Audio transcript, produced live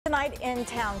Tonight in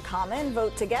Town Common,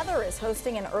 Vote Together is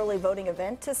hosting an early voting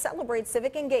event to celebrate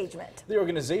civic engagement. The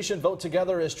organization Vote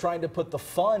Together is trying to put the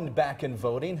fun back in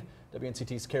voting.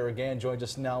 WNCT's Kara Gann joins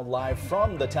us now live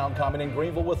from the Town Common in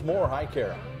Greenville with more. Hi,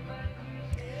 Kara.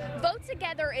 Vote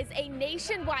Together is a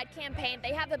nationwide campaign.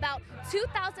 They have about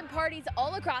 2,000 parties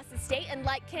all across the state, and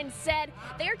like Ken said,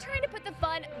 they are trying to put the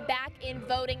fun back in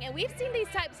voting, and we've seen these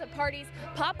types of parties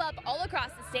pop up all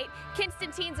across the state.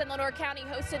 Kinston Teens in Lenore County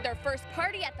hosted their first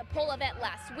party at the poll event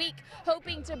last week,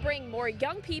 hoping to bring more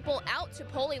young people out to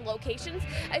polling locations.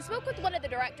 I spoke with one of the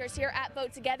directors here at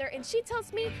Vote Together, and she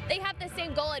tells me they have the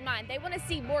same goal in mind. They want to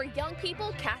see more young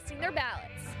people casting their ballots.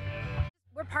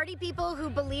 We're party people who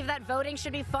believe that voting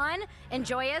should be fun and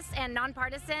joyous and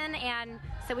nonpartisan, and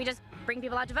so we just bring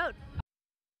people out to vote.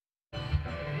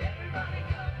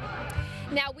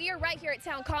 Now, we are right here at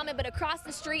Town Common, but across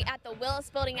the street at the Willis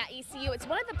building at ECU. It's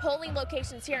one of the polling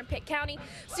locations here in Pitt County,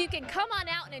 so you can come on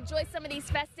out and enjoy some of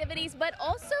these festivities, but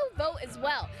also vote as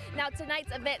well. Now,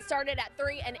 tonight's event started at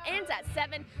 3 and ends at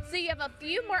 7, so you have a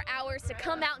few more hours to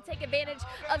come out and take advantage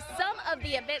of some of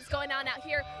the events going on out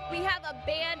here. We have a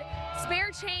band,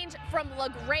 Spare Change from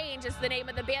LaGrange is the name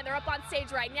of the band. They're up on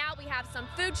stage right now. We have some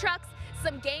food trucks,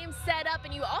 some games set up,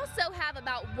 and you also have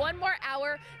about 1 more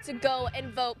hour to go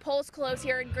and vote. Polls close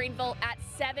here in Greenville at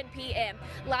 7 p.m.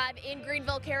 Live in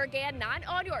Greenville, Kara Gann, 9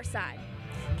 on your side.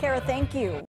 Kara, thank you.